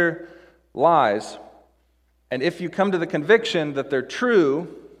consider lies, and if you come to the conviction that they're true,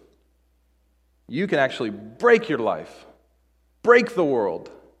 you can actually break your life, break the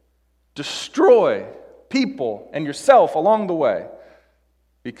world, destroy people and yourself along the way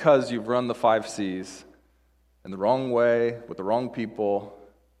because you've run the 5 C's in the wrong way, with the wrong people,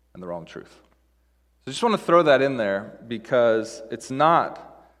 and the wrong truth. So I just want to throw that in there because it's not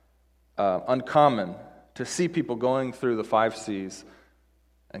uncommon to see people going through the 5 C's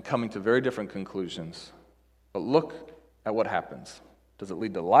and coming to very different conclusions. But look at what happens. Does it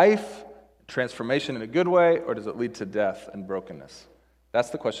lead to life, transformation in a good way, or does it lead to death and brokenness? That's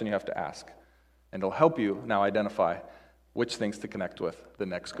the question you have to ask. And it'll help you now identify which things to connect with the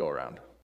next go-around.